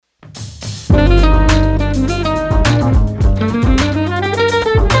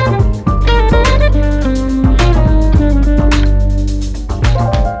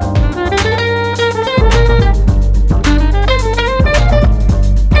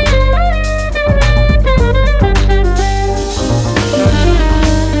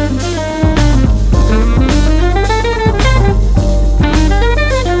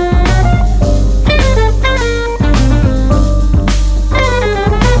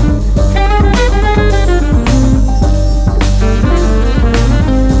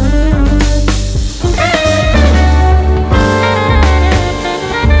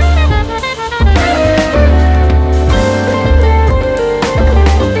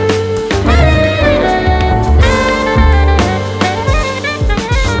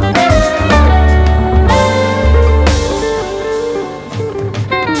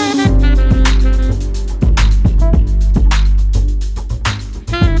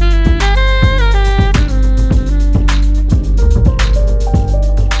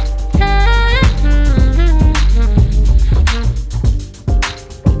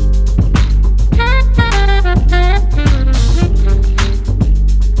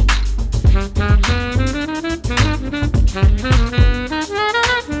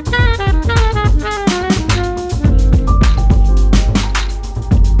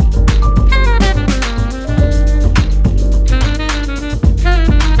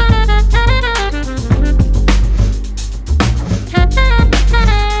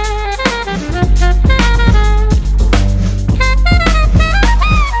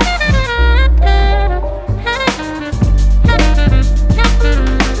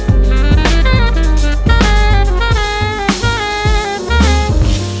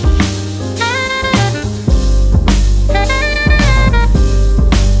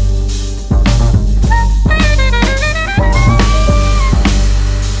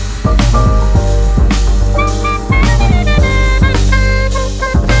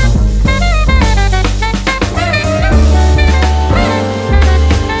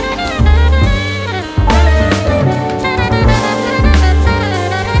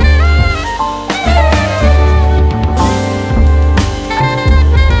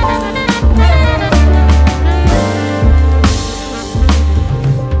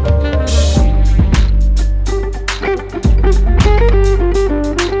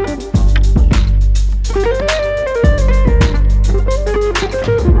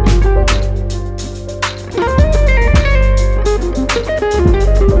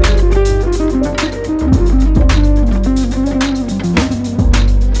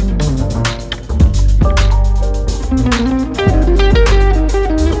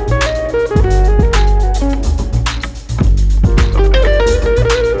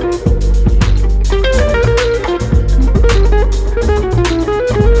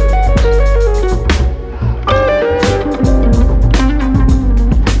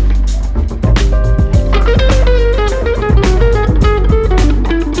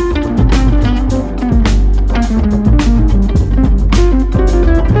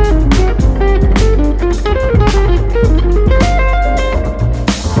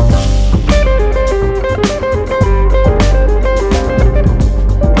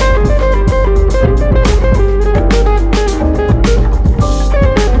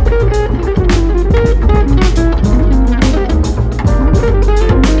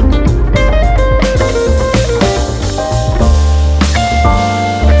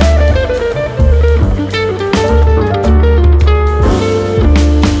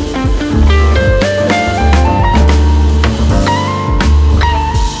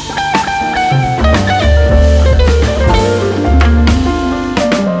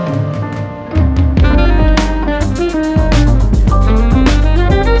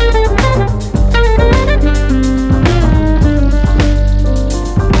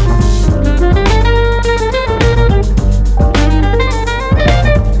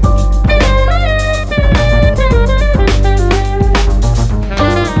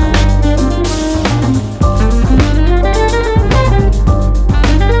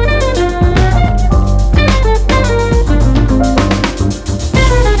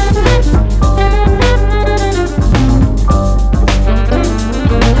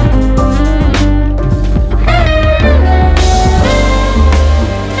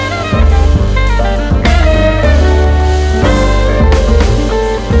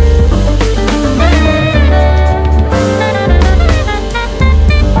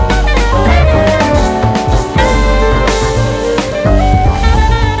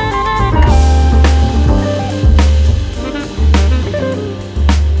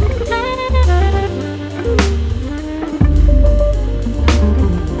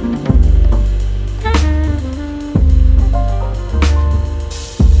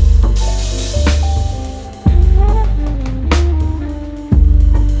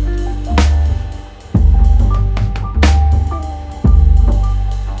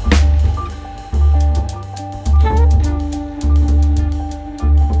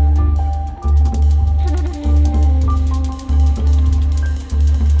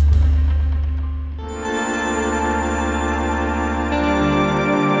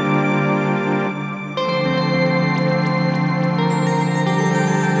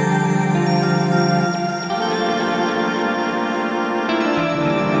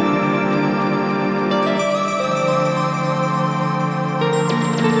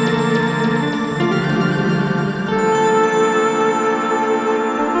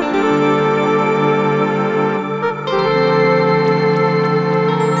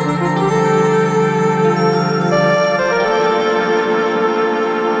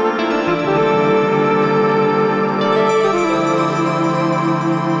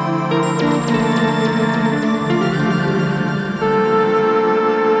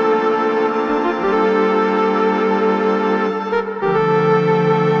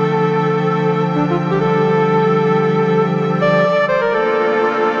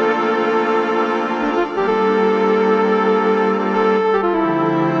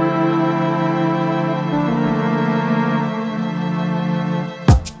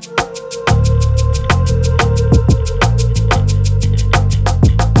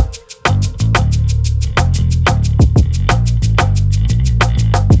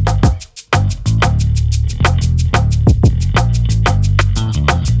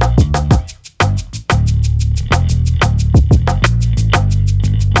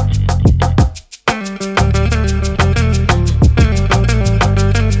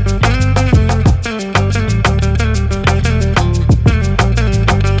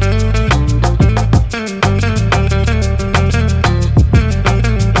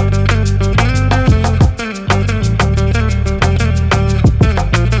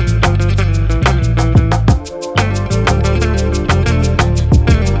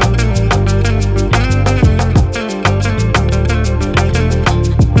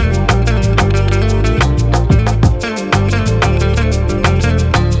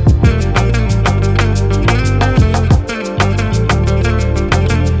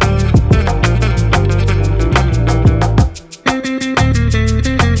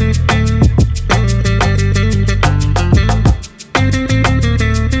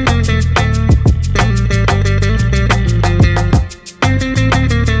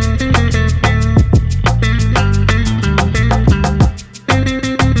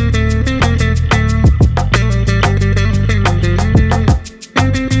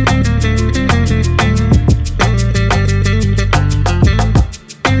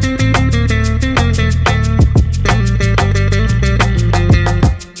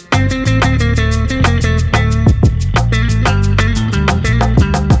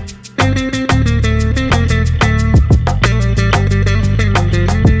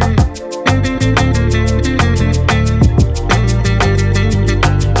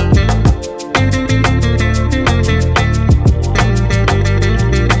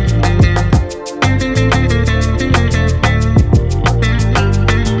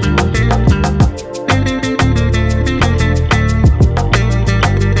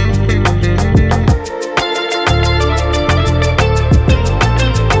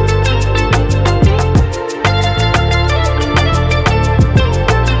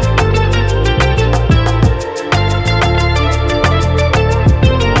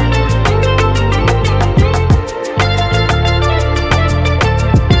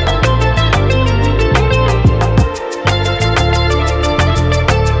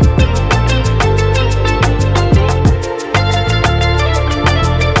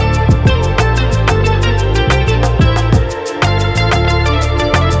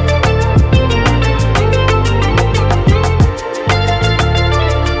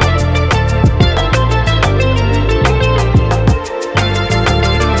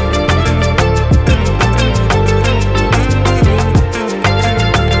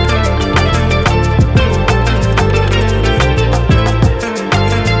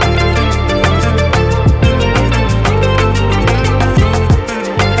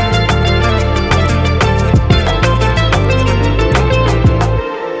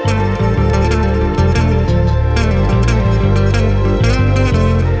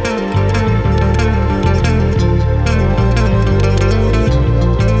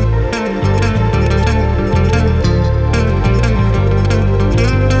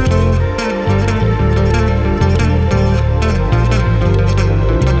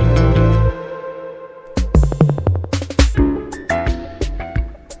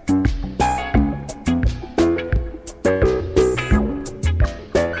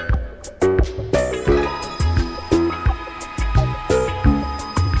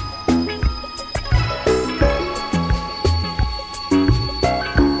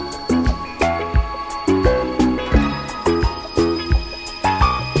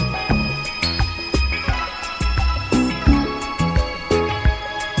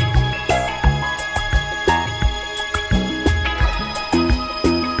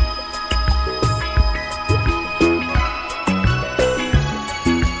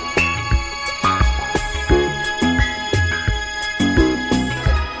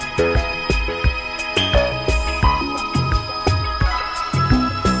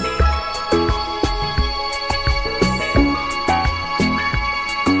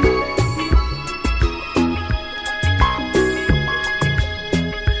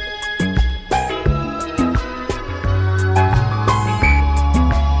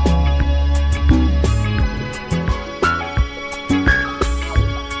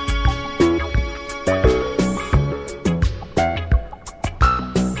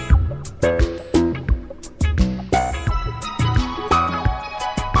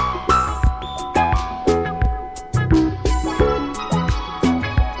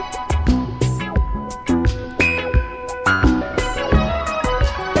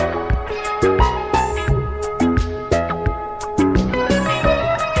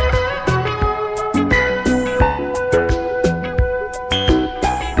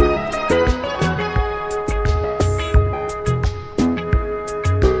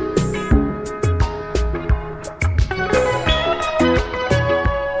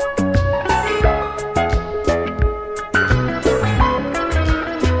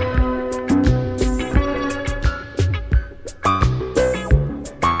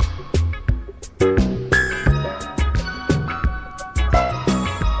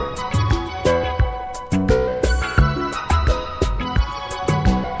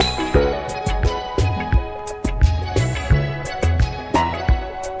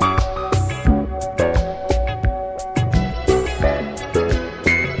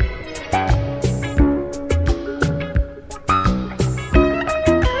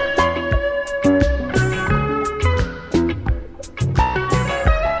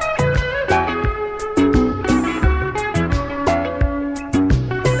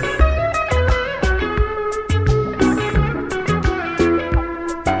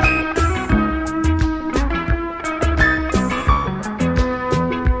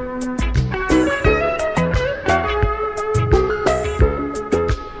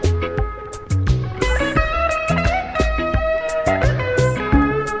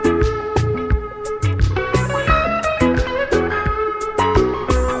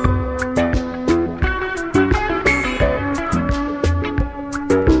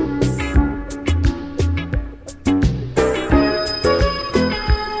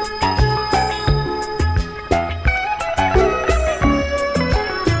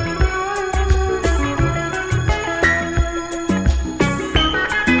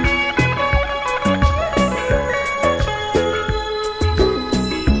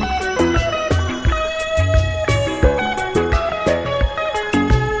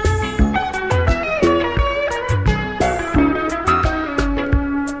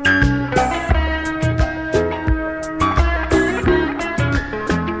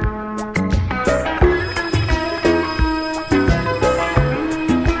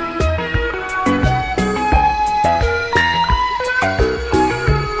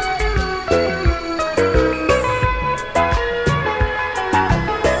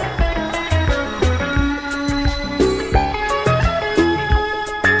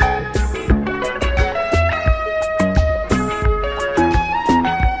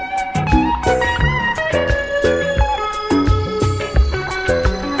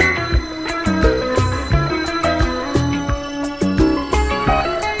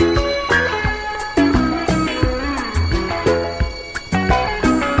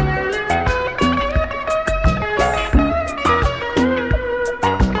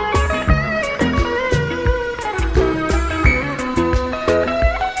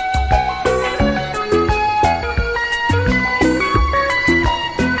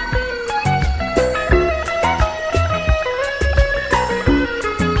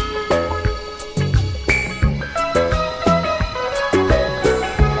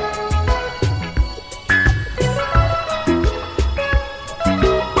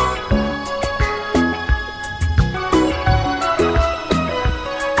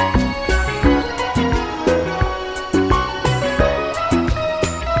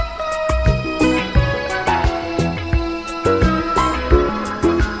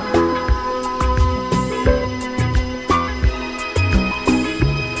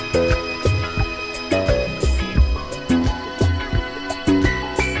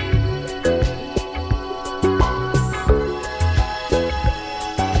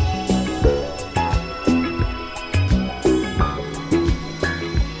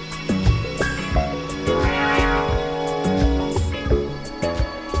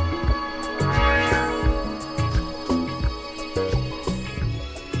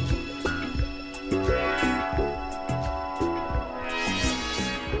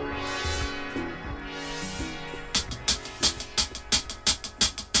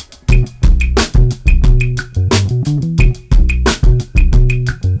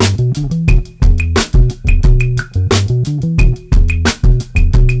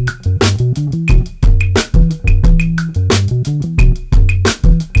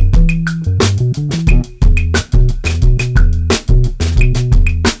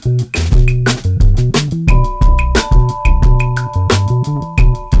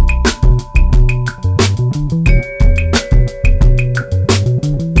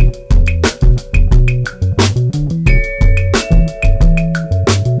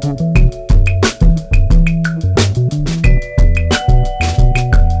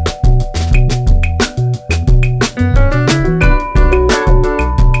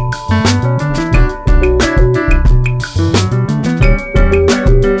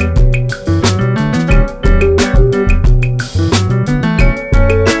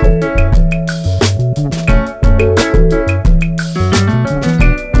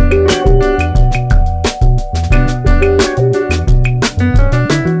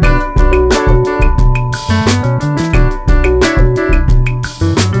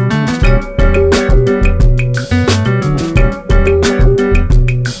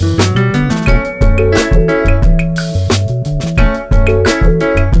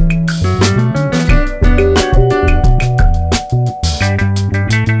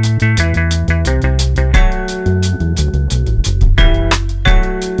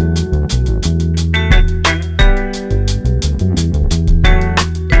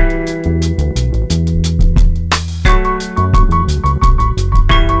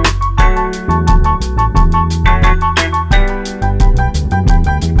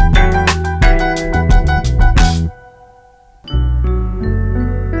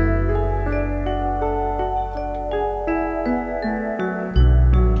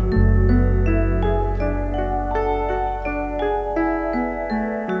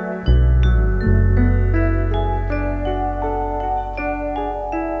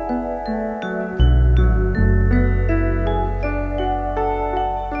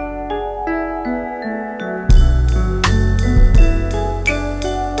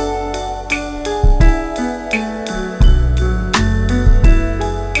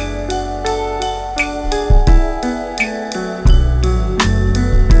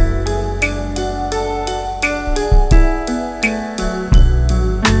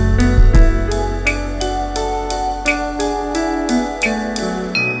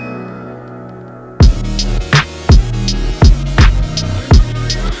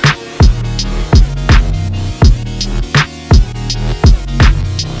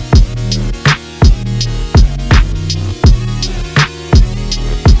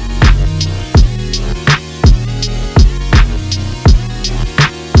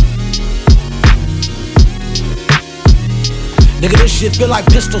shit. Feel like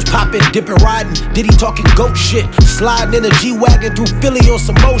pistols popping, dipping, riding. Diddy talking goat shit. Sliding in a G-Wagon through Philly on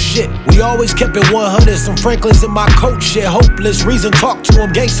some more shit. We always kept it 100. Some Franklins in my coat shit. Hopeless reason, talk to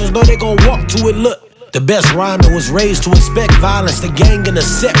them. Gangsters know they gon' walk to it. Look. The best rhymer was raised to expect violence. The gang in the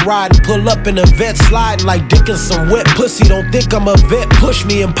set riding, pull up in a vet sliding like dick in some wet pussy. Don't think I'm a vet, push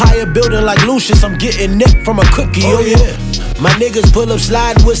me. Empire building like Lucius, I'm getting nicked from a cookie, oh yeah. My niggas pull up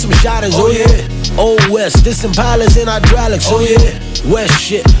sliding with some shotters, oh yeah. Old West, this Impalas in hydraulics, oh yeah. West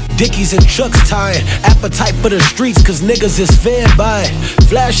shit, Dickies and trucks tying. Appetite for the streets, cause niggas is fan buying.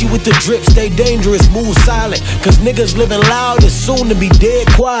 Flashy with the drip, stay dangerous, move silent. Cause niggas living loud is soon to be dead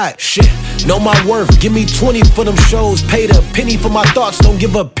quiet. Shit, know my worth, give me 20 for them shows. Paid a penny for my thoughts, don't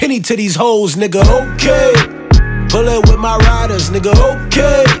give a penny to these hoes, nigga, okay. Pull it with my riders, nigga,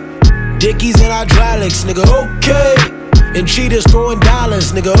 okay. Dickies and hydraulics, nigga, okay. And cheaters throwing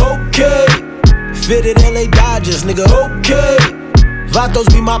dollars, nigga, okay. Fitted LA Dodgers, nigga, okay.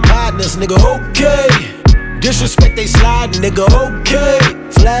 Vatos be my partners, nigga, okay. Disrespect they sliding, nigga, okay.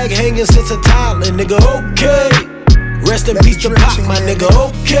 Flag hanging since a toddler, nigga, okay. Rest in peace to Pop, my nigga,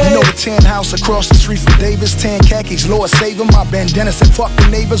 okay. You know the tan house across the street from Davis. Tan khakis, Lord save him. My bandana said fuck the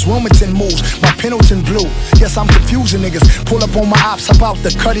neighbors. Wilmington moves, my Pendleton blue. Yes, I'm confusing niggas. Pull up on my ops, hop out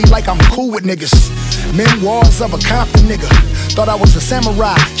the cutty like I'm cool with niggas. Memoirs of a Compton nigga. Thought I was a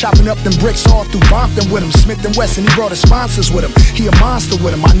samurai, chopping up them bricks all through Bompton with him. Smith & Wesson, he brought his sponsors with him. He a monster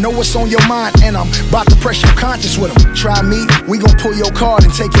with him. I know what's on your mind, and I'm about to press your conscience with him. Try me, we gon' pull your card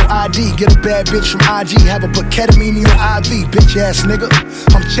and take your ID. Get a bad bitch from IG, have her put ketamine in your IV, bitch ass nigga.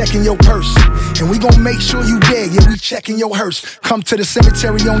 I'm checking your purse, and we gon' make sure you dead. Yeah, we checking your hearse. Come to the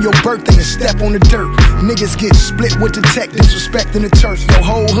cemetery on your birthday and step on the dirt. Niggas get split with the tech, disrespecting the turf. Your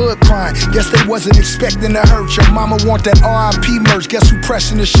whole hood crying, guess they wasn't expecting to hurt. Your mama want that RIP merch, guess who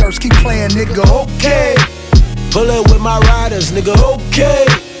pressing the shirts? Keep playing, nigga, okay. Pull it with my riders, nigga, okay.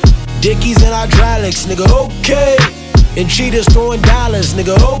 Dickies and hydraulics, nigga, okay. And cheaters throwing dollars,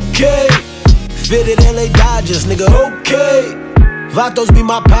 nigga, okay. Fitted LA Dodgers, nigga, okay. Vatos be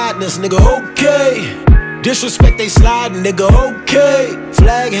my partners, nigga, okay. Disrespect they sliding, nigga, okay.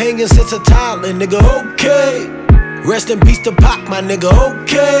 Flag hanging since a toddler, nigga, okay. Rest in peace to Pop, my nigga,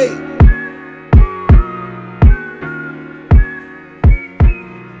 okay.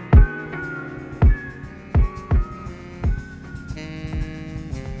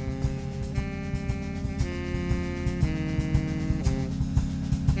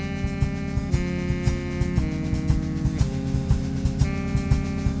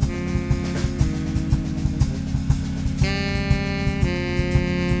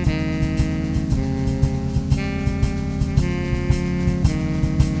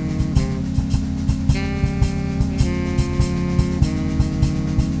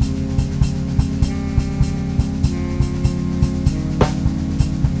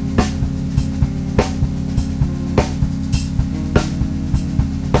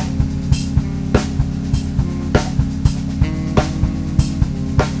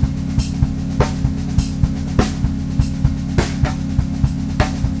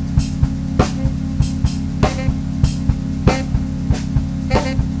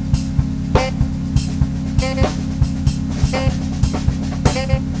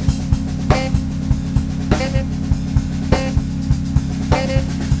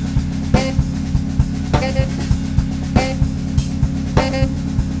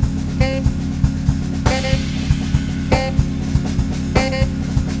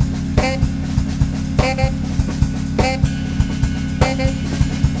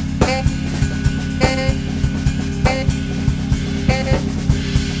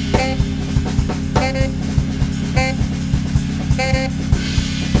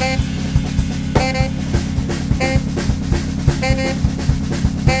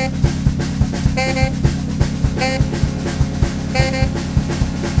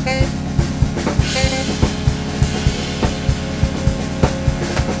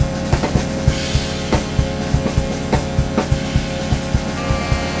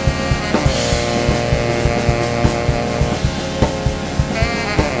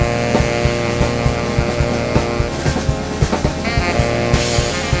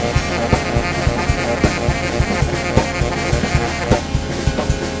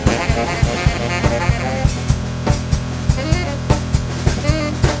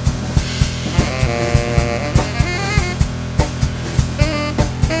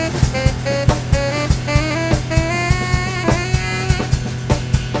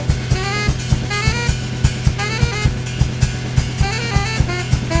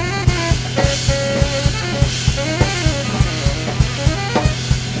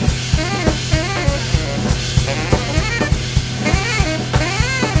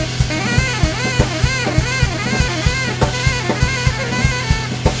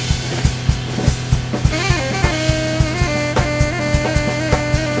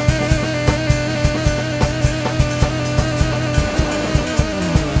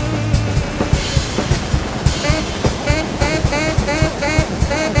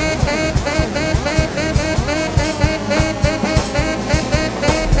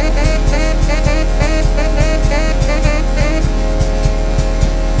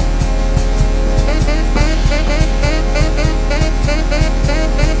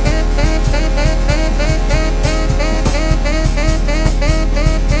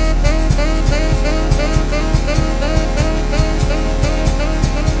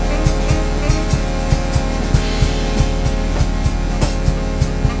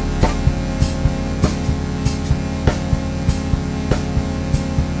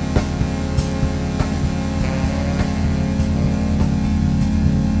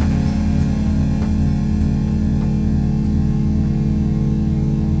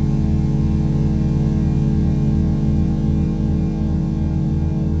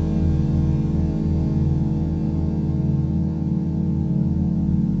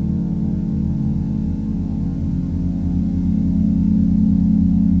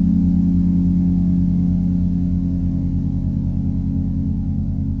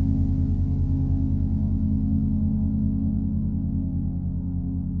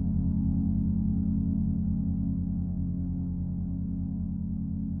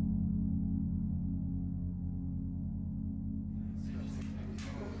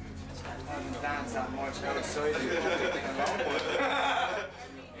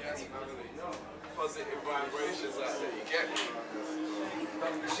 Positive vibrations out there, you get me?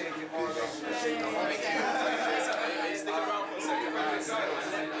 Stick around for a second,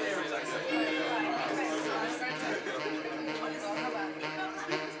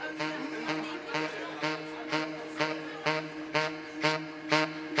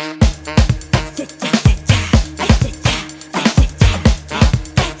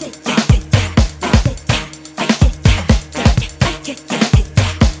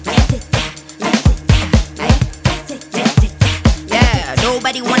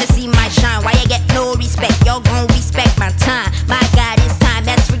 Nobody wanna see my shine. Why you get no respect? Y'all gon' respect my time. My God, it's time.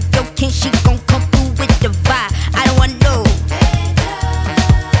 That's for your king. She gon' come through with the vibe. I don't want no.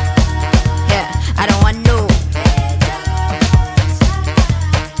 Yeah, I don't want no.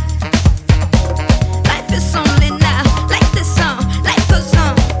 Life is only now. Like this song, life goes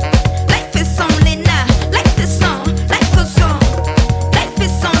on. Life is only now. Like this song, life goes on. Life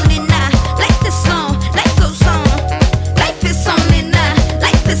is only now. Like this song, life goes on. Life is only now.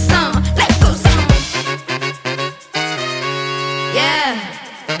 Like this song, life goes on. Yeah.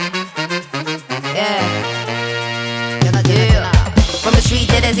 Yeah. From the street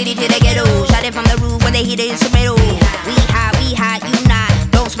to the city to the ghetto. Shot it from the roof when they hit the instrumental. We hot, you not.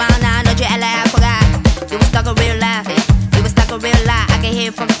 Don't smile now, don't you ever I forgot. You was stuck a real life. You was stuck a real lie. I can hear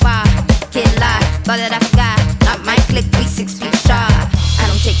it from far. Kid lie, thought that I forgot. Not my click, we 6 feet sharp. I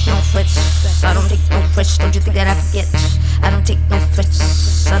don't take no threats. I don't take no threats. Don't you think that I forget? I don't take no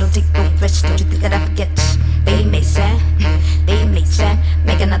threats. I don't take no threats. Don't you think that I forget? They may sad, they may sad.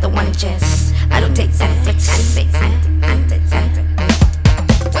 Make another one chance. I don't take no threats.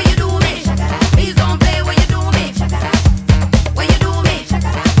 What you do me? Please don't play. What you do me? What you do me?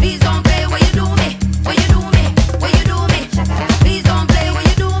 Please don't play. What you do me? What you do me? What you do me? Please don't play. What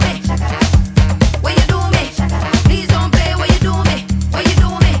you do me? What you do me? Please don't play. What you do me? What you do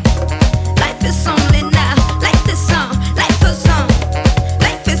me? Life is only now. Like this song, life goes on.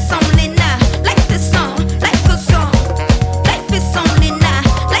 Life is only now. Like this song, life goes on. Life is only now.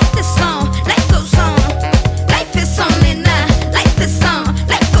 Like this song, life goes on. Life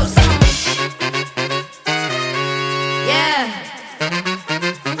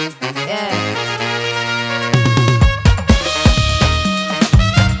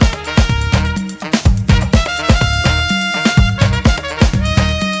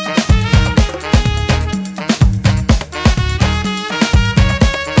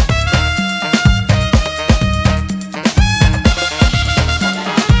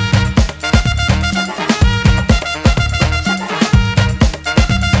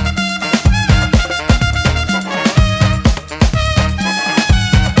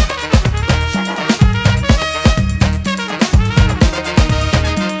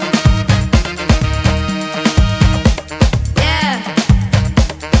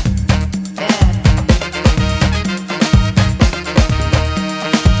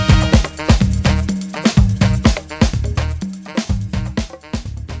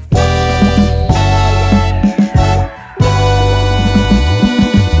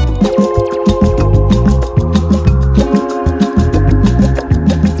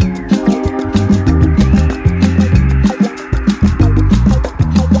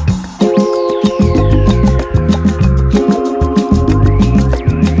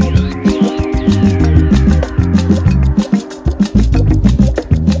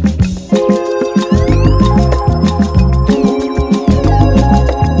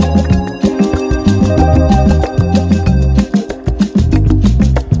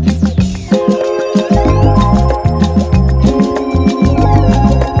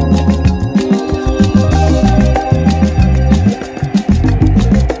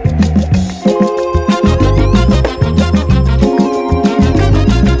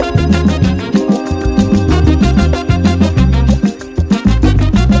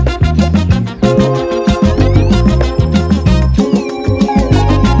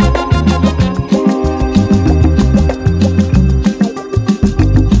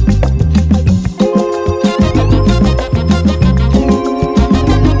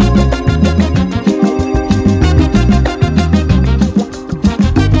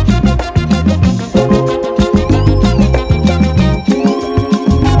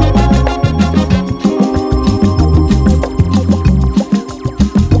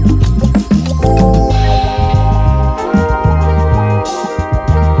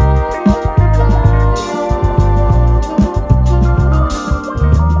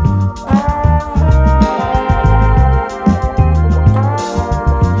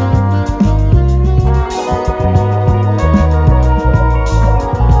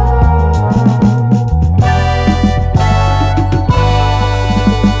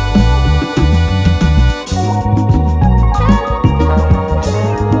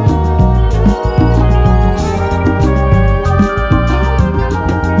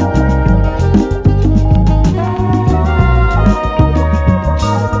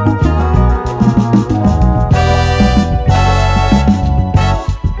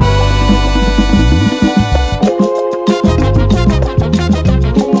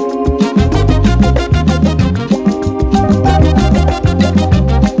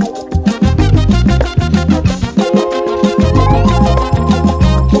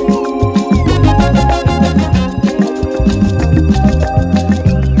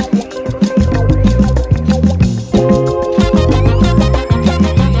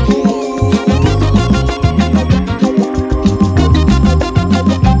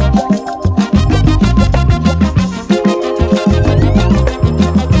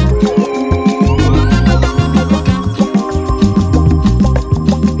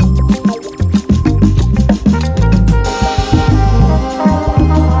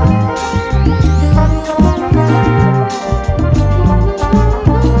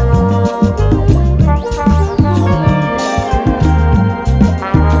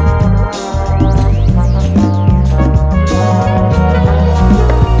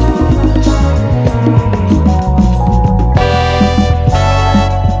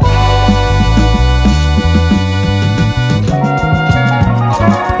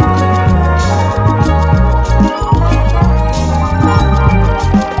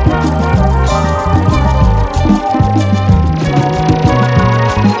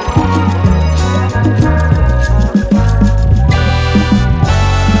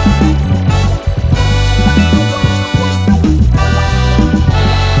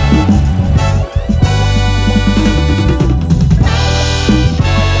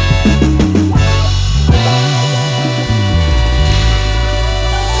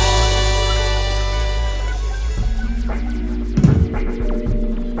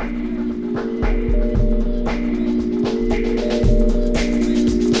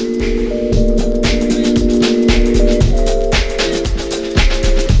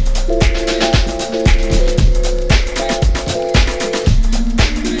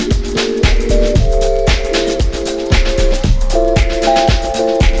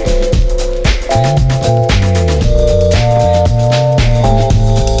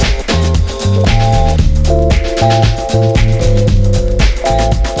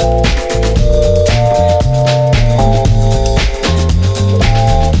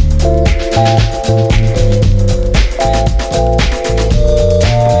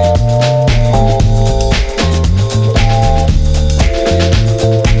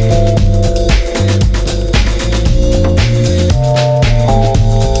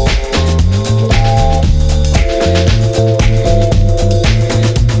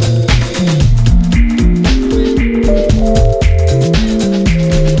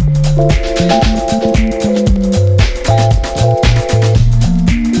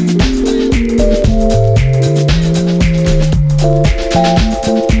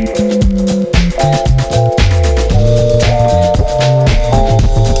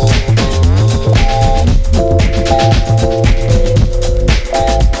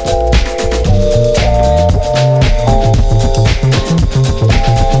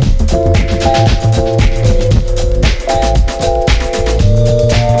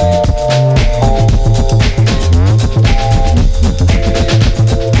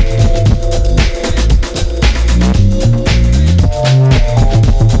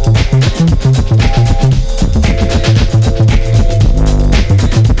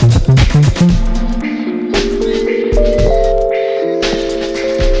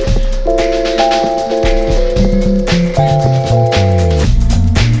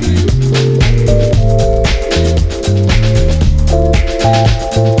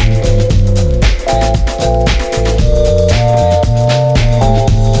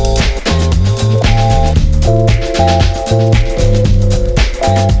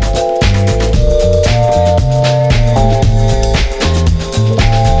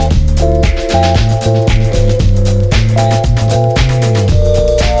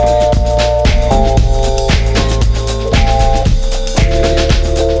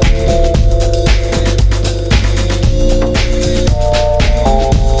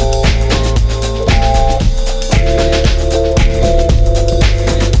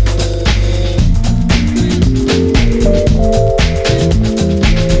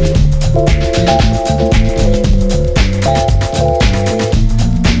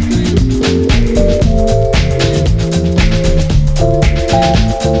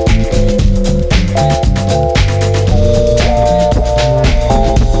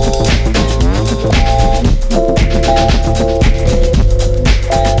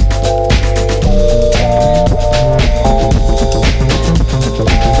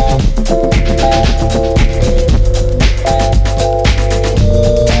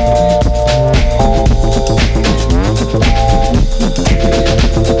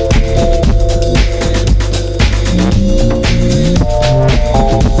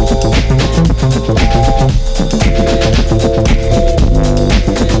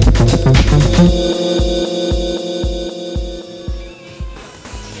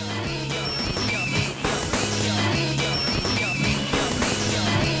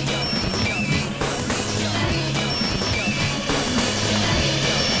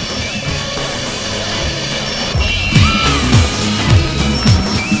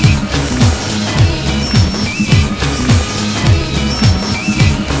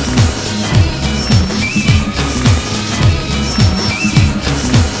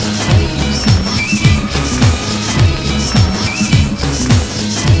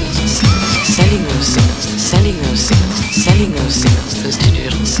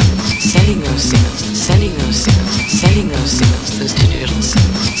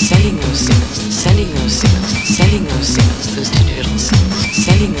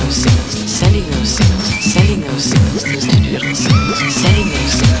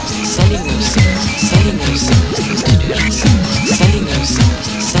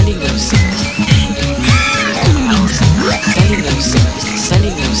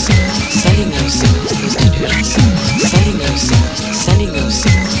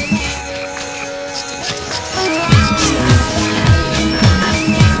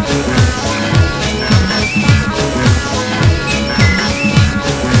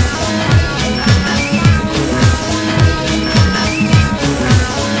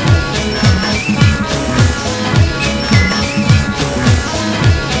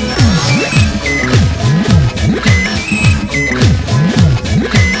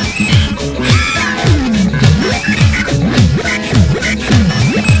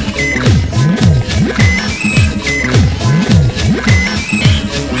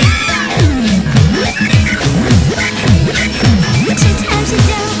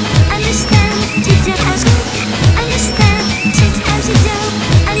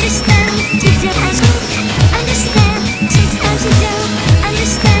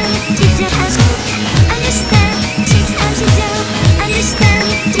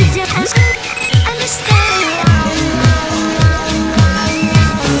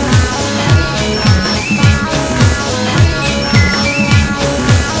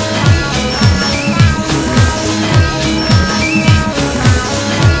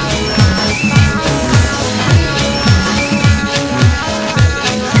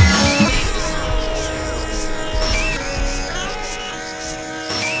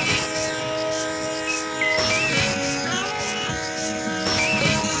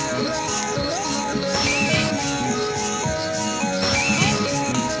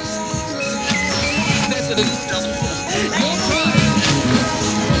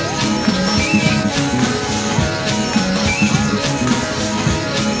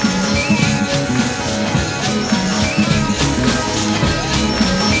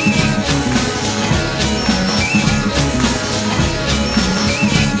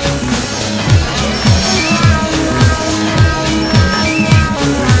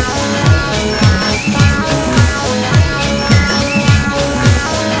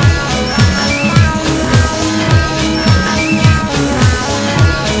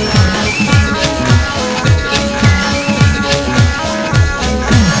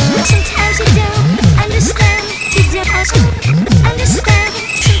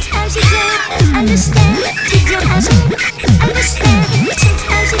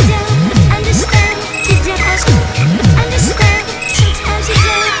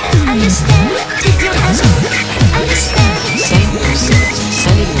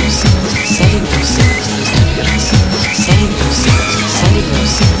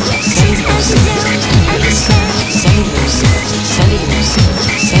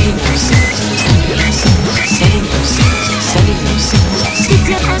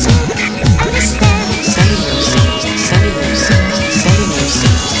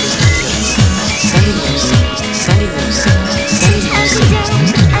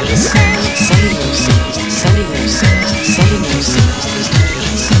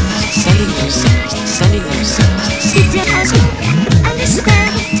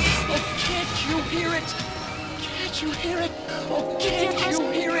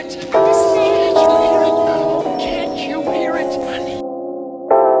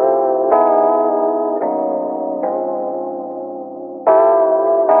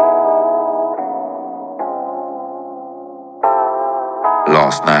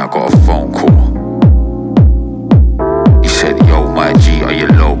Last night I got a phone call. He said, yo, my G, are you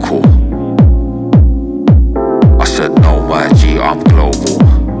local? I said, no, my G, I'm global.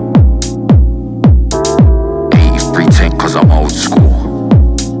 8310 cause I'm old school.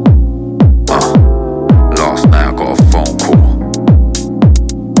 Last night I got a phone call.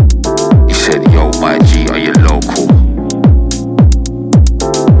 He said, yo, my G, are you local?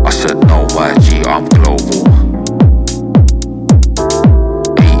 I said, no, my G, I'm global.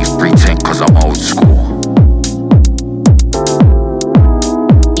 8310 cause I'm old school.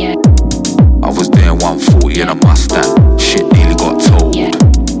 Yeah. I was doing 140 in a Mustang. Shit nearly got told. Yeah.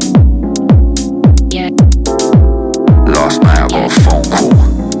 Yeah. Last night I got a phone call.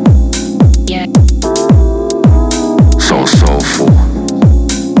 Yeah. So soulful.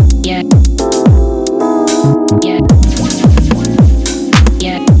 Yeah. Yeah.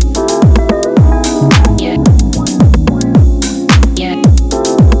 Yeah. Yeah. Yeah.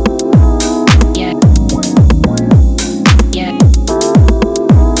 Yeah. Yeah.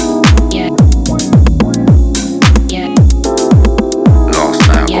 Yeah. Yeah. Last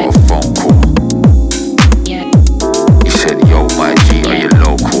night I got a phone call. Yeah. He said, yo, my G, are you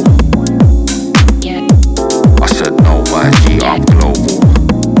local? Yeah. I said, no, my G, I'm global.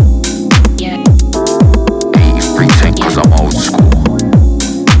 Yeah. 8310 cause I'm old school.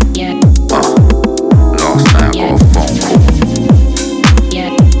 Yeah. Last night I got a phone call.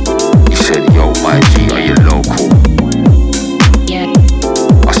 Yeah. He said, yo, my G, are you local? Yeah.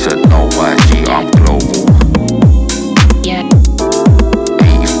 I said, no, my G, I'm global. Yeah.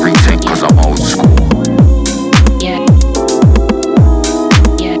 8310 cause I'm old school. Yeah.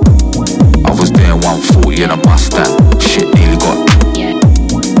 Yeah. I was doing 140 in a Mustang. Shit nearly got. Yeah.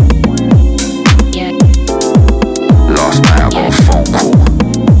 Yeah. Last night I got a phone call.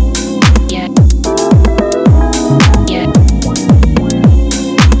 Yeah. Yeah.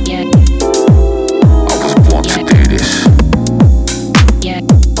 Yeah. I was born to do this. Yeah.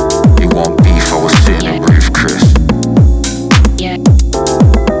 You want beef? I was sitting in Ruth Chris. Yeah.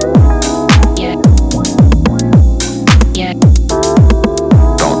 Yeah. Yeah.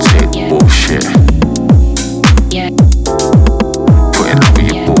 Don't take bullshit. Yeah. Putting up with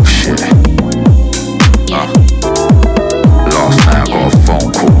your bullshit. Last night I got a phone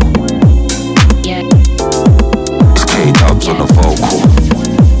call. Yeah. It's K-Dubs on the vocal.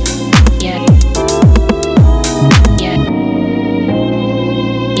 Yeah. Yeah.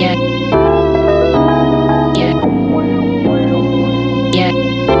 Yeah. Yeah. Yeah.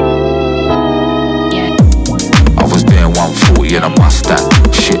 Yeah. I was doing 140 in a Mustang.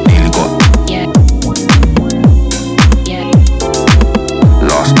 Shit nearly got. Yeah. Yeah.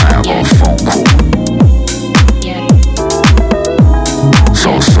 Last night I got a phone call. Yeah.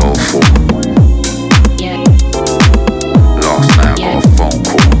 So soulful. Yeah. Last night I got a phone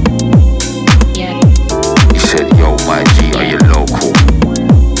call. Yeah. He said, yo, my G, are you local?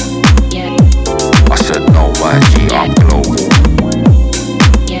 Yeah. I said, no, my G, I'm global.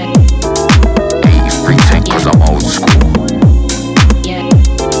 Yeah. 8310 cause I'm old school. Yeah.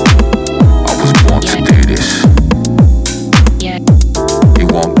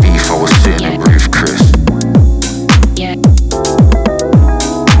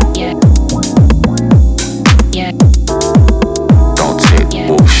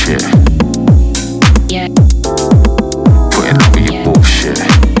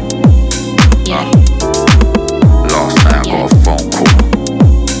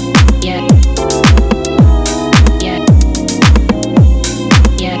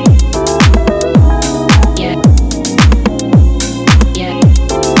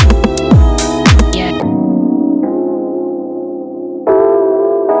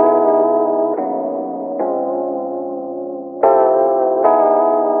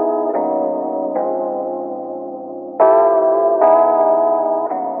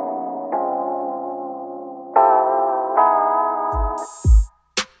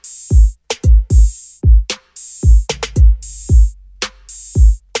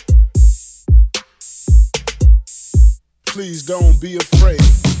 please don't be afraid.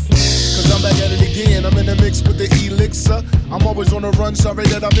 Cause I'm back at it again, I'm in the mix with the elixir. I'm always on the run, sorry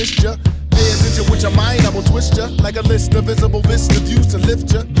that I missed ya. Pay attention with your mind, I will twist ya like a list of visible vista views to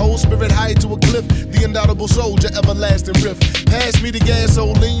lift ya. Whole spirit high to a cliff, the indomitable soldier, everlasting rift. Pass me the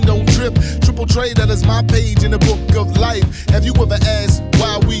gasoline, don't trip. Triple trade, that is my page in the book of life. Have you ever asked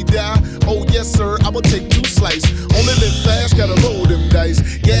why we die? Oh yes sir, I will take 2 slices. Only live fast, gotta roll them dice.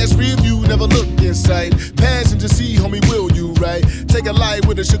 Gas review, never look inside. Passenger see, homie, will you right? Take a light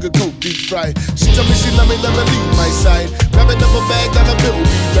with a sugar coat deep fry. She tell me she love me, never leave my side. Grab another bag, dollar bill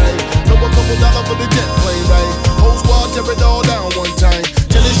be right. Throw a couple $1 for the jet plane, right? Whole squad tear it all down one time.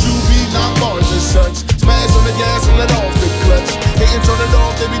 Jealous you be not bars and such. Smash on the gas and let off the clutch. Hit and turn it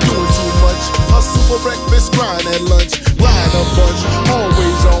off, they be doing too much. Hustle for breakfast, grind at lunch. Grind a bunch,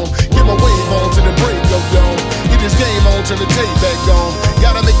 always on. Get my wave on to the break of dawn. Get this game on till the tape back gone.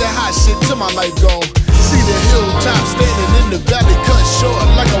 Gotta make that hot shit till my life gone. See the hilltop standing in the valley, cut short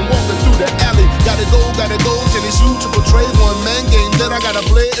like I'm walking through the alley. Gotta go, tennis shoe, triple trade, one man game that I gotta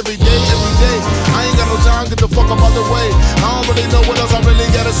play every day, every day. I ain't got no time, get the fuck up out the way. I don't really know what else I really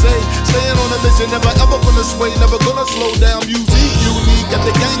gotta say. Staying on a mission, never ever gonna sway, never gonna slow down. Music unique, got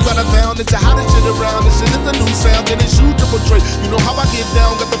the gang by the pound, it's a hottest shit around. This shit is a new sound, tennis shoe, triple trade. You know how I get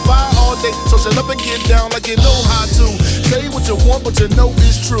down, got the fire all day, so shut up and get down like you know how to. Say what you want, but you know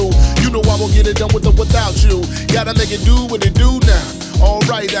it's true. You know I won't get it done with or without you. Gotta make it do what it do now.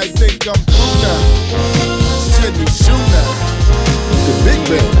 Alright, I think I'm through now. Tennis shoe now. The big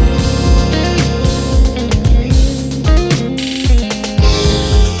bang.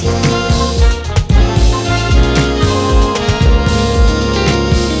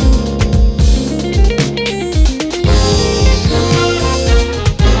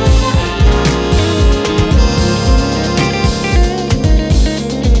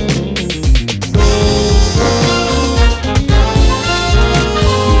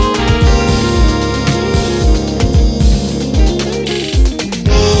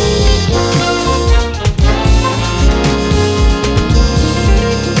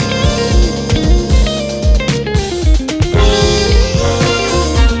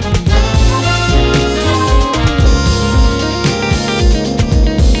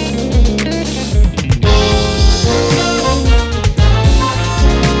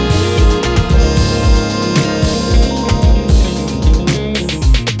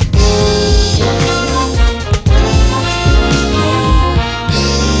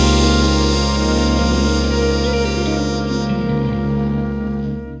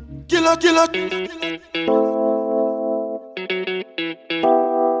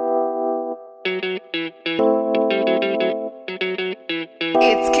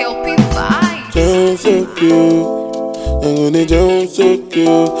 It's Kelpie Vibes. Sound so cute, I'm gonna jump so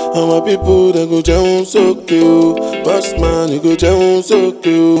cute. And my people they go jump so cute. Boss man, you go jump so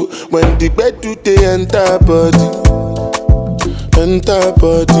cute. When the bed do they enter body,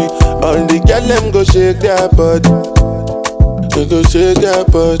 all the girl them go shake their body. They go shake their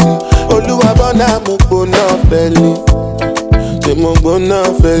body. Oluwa bona mo gbona feli. They mo gbona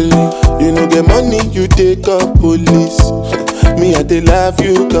feli. You know get money, you take up police. Me I dey love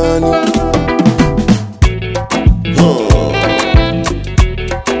you, Connie.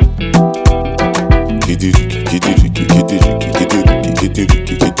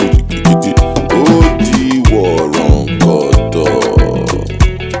 Odi waron koto.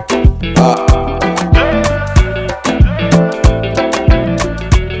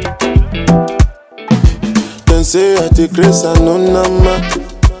 Dem say I take grace and no nama.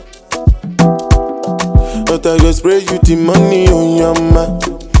 But I go spray you the money on your ma.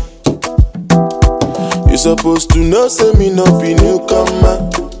 You supposed to know, say me no be newcomer.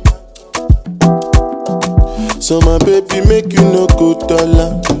 So my baby make you no go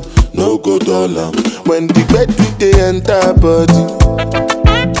dollar, no go dollar. When the bed do they enter body,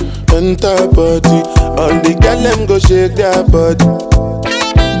 all the girl them go shake their body,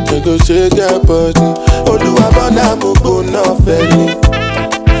 they go shake their body. Oluwa bona mo go no feli,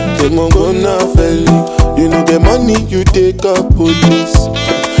 they mo go no feli. You know the money, you take up police.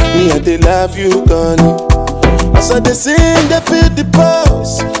 Me I dey love you, Connie. As I dey sing, they feel the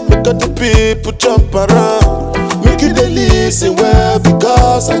pulse. Make all the people jump around. Make you dey listen well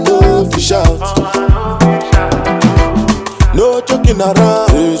because I know if you shout. No joking around.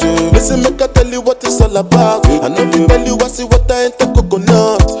 Listen, make I tell you what it's all about. I know if tell you I see what I ain't the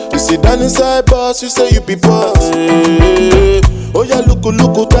coconut. You sit down inside boss, you say you be boss. Oh yeah, look,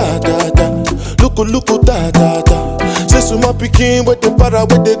 da da da. Look, da da da. Say so my pikin with the para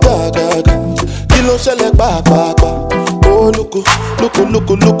with the gaga. Kilo shell like ba ba ba. Oh, look,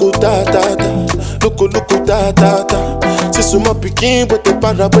 da, da, da. Look, da, da, da. See some more picking, but the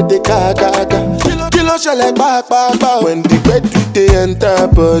para, but the gaga. Kilo shall like ba. When the bed do they enter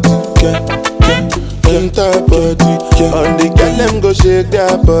body, enter body. On the girl them go shake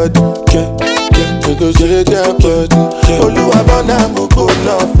their body, they go shake their body. Oluwa bona mo go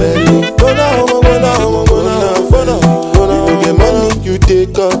na feli, go na. You get money, you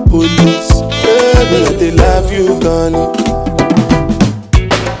take up police. Baby, they love you, gone.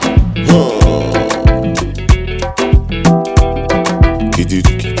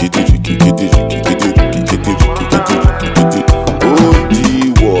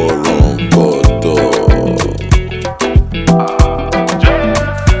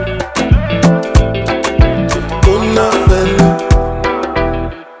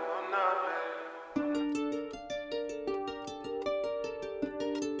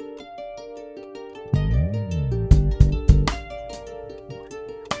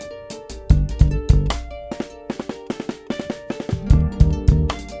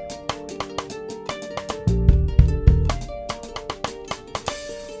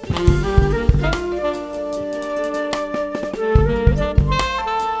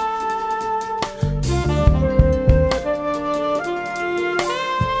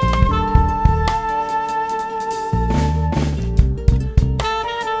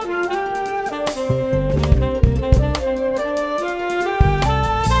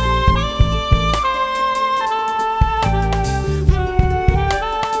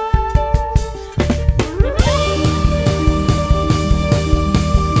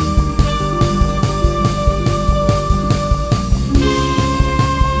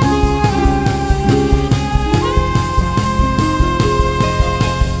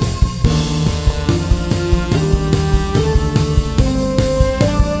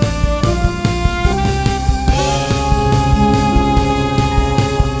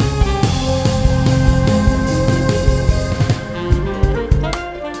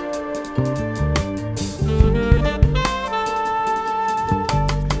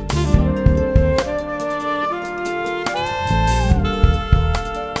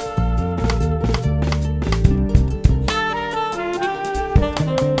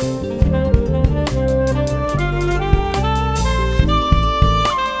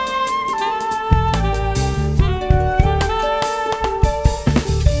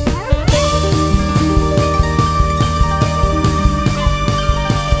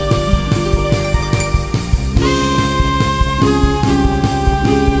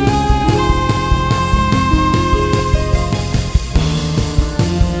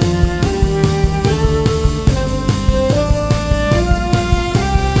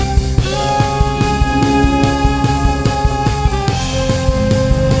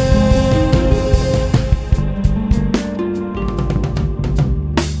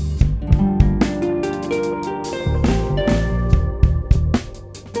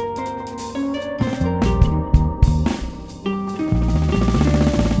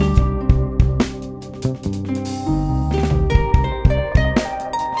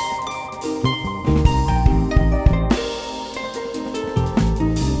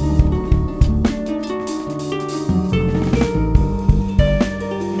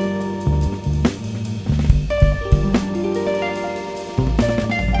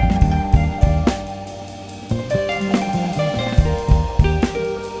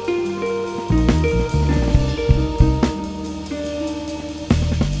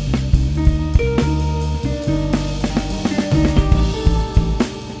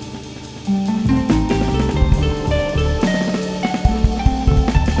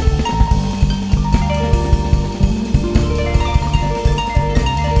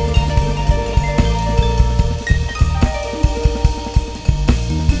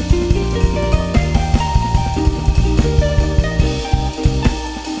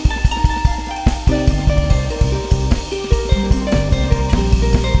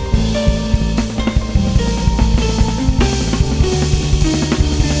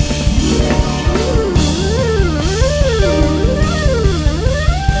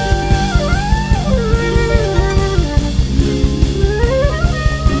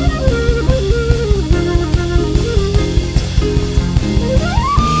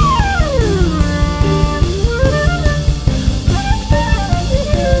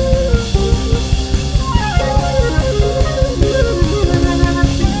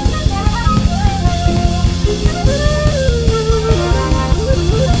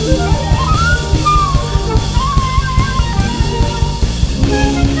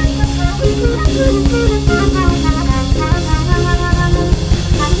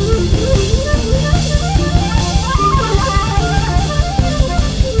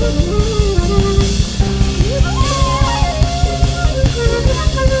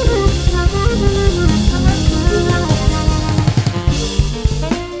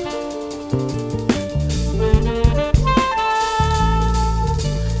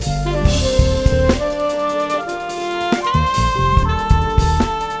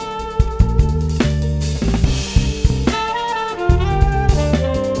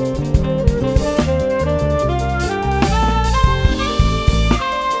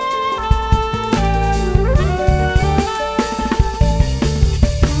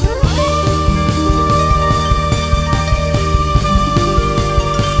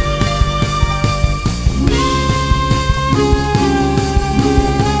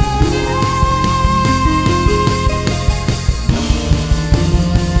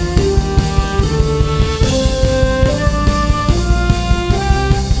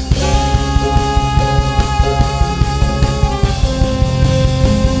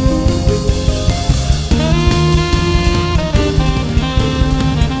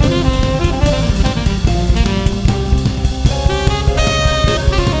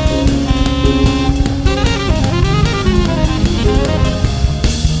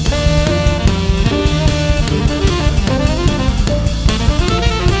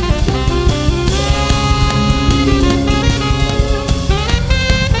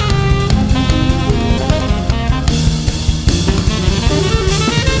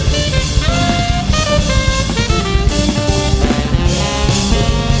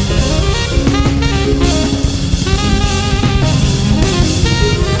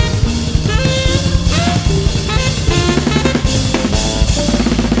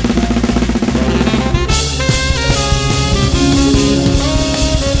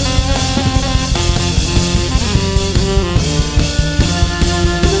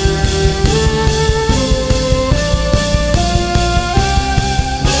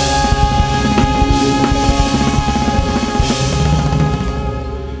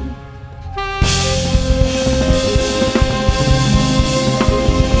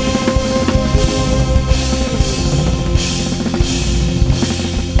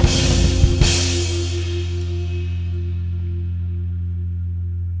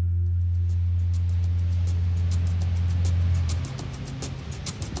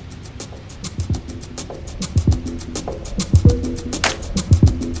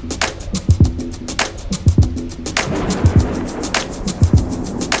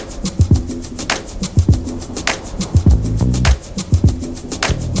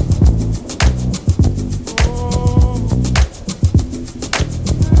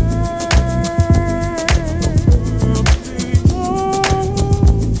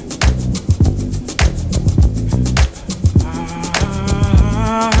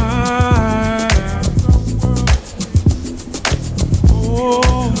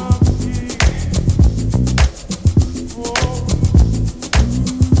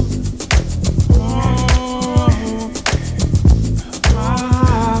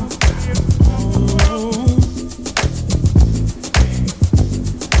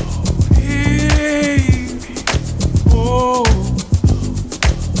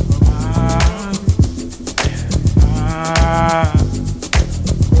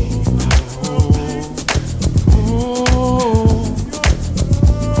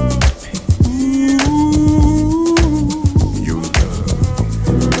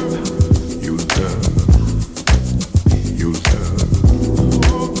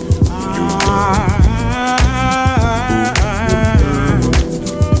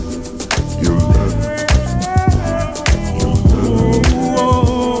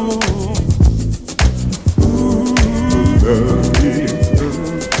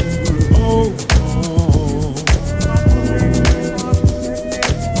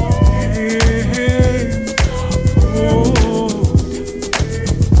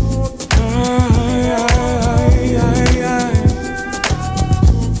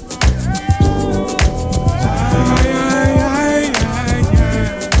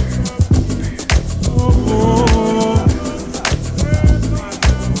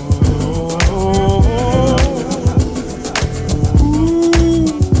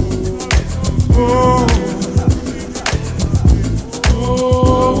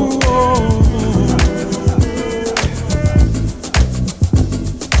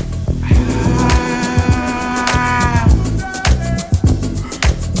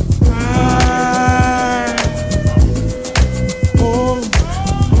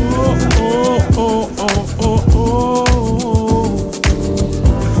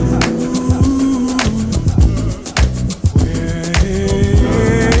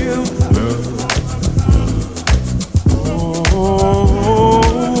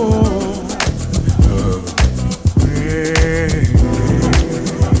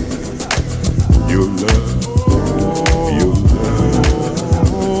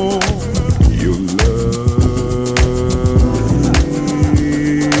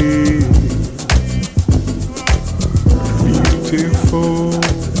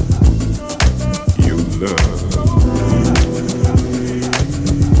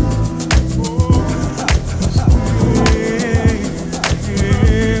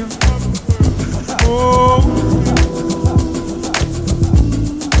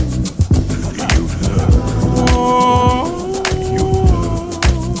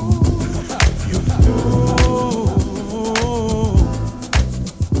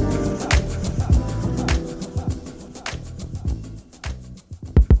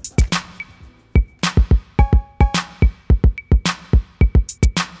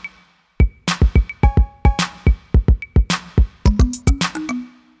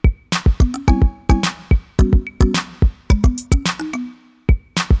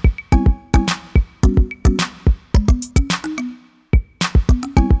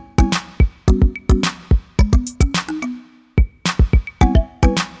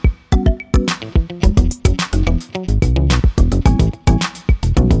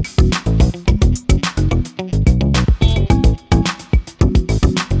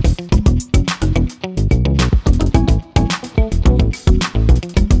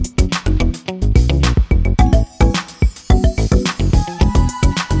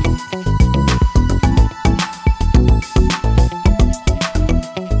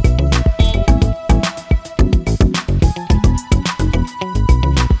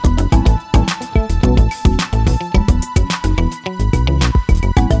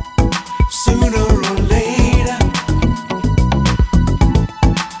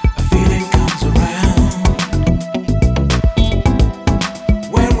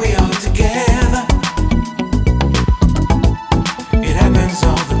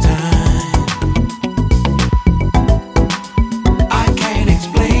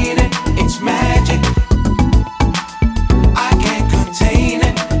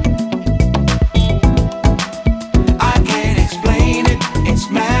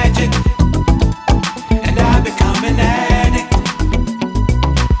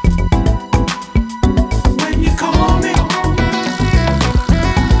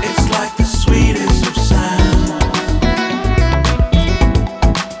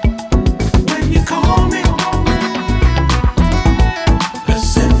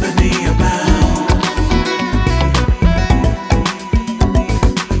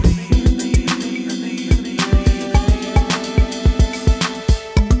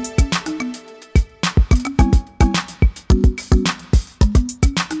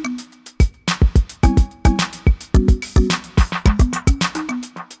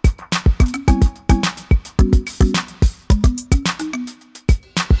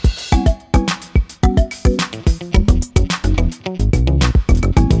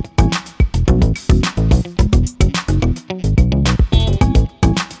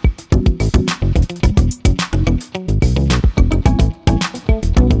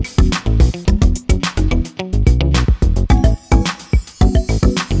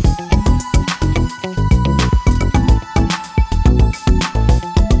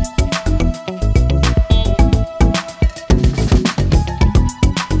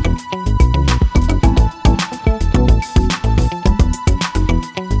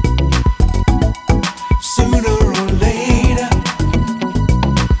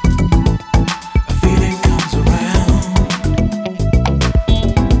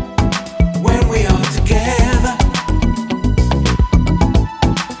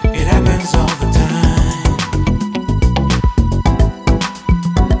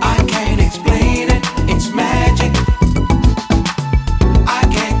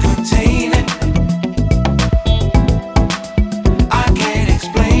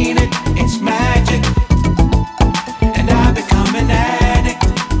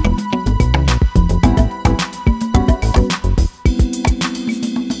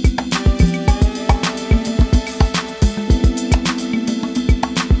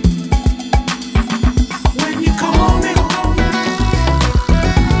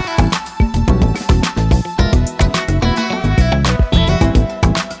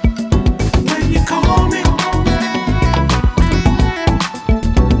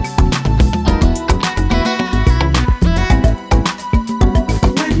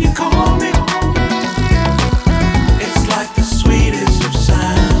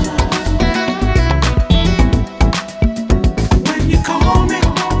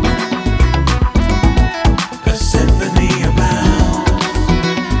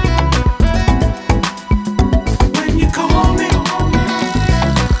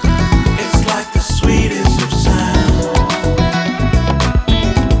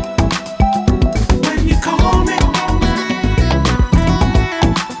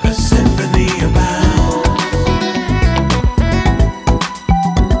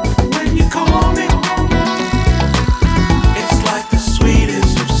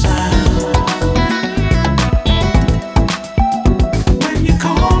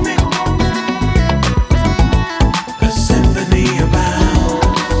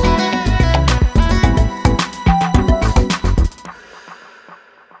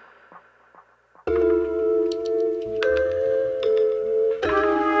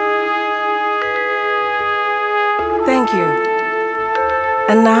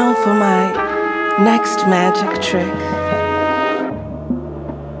 most magic trick.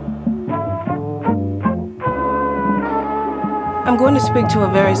 I'm going to speak to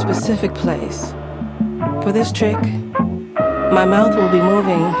a very specific place. For this trick, my mouth will be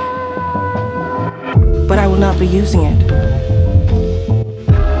moving, but I will not be using it.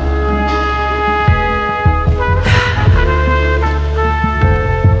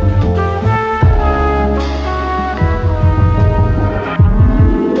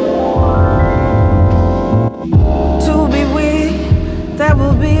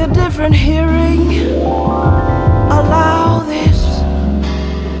 Different hearing. Allow this.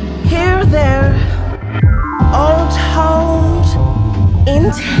 Here, there. All tones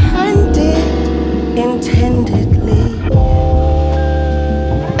intendedly.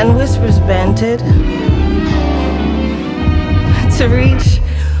 And whispers banted to reach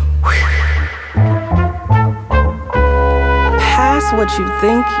past what you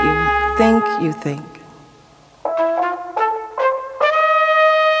think.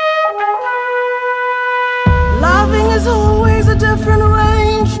 Loving is always a different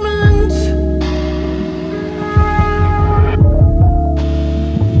arrangement.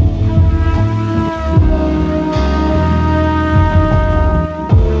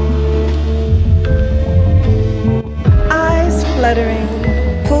 Eyes fluttering,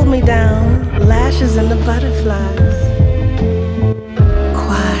 pulled me down, lashes and the butterflies.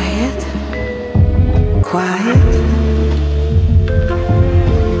 Quiet.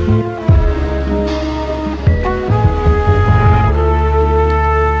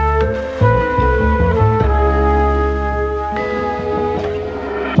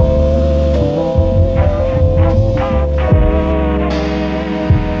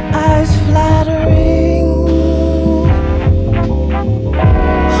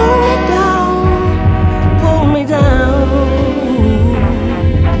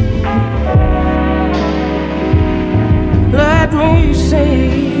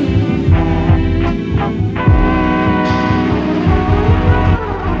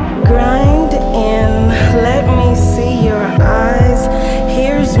 Grind in, let me see your eyes.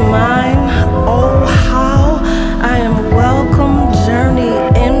 Here's mine. Oh, how I am welcome. Journey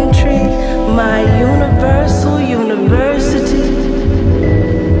entry, my universal university.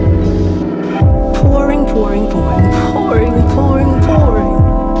 Pouring.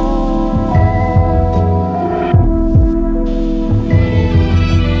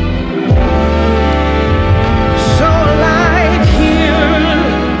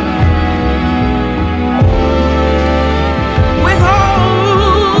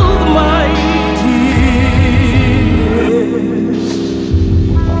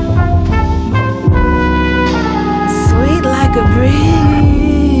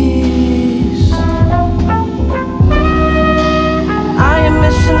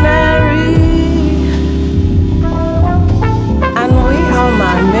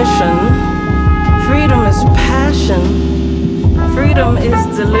 Freedom is passion. Freedom is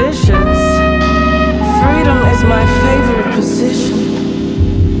delicious. Freedom is my favorite position.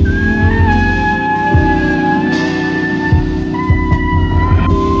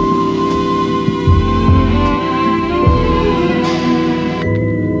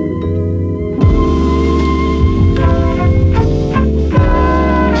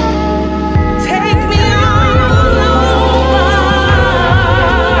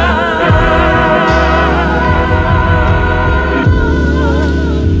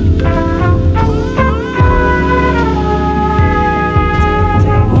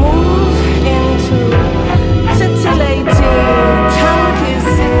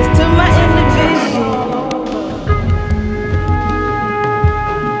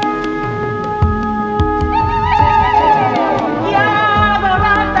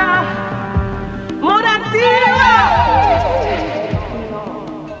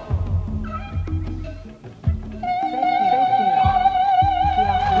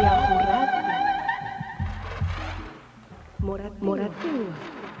 Moratua.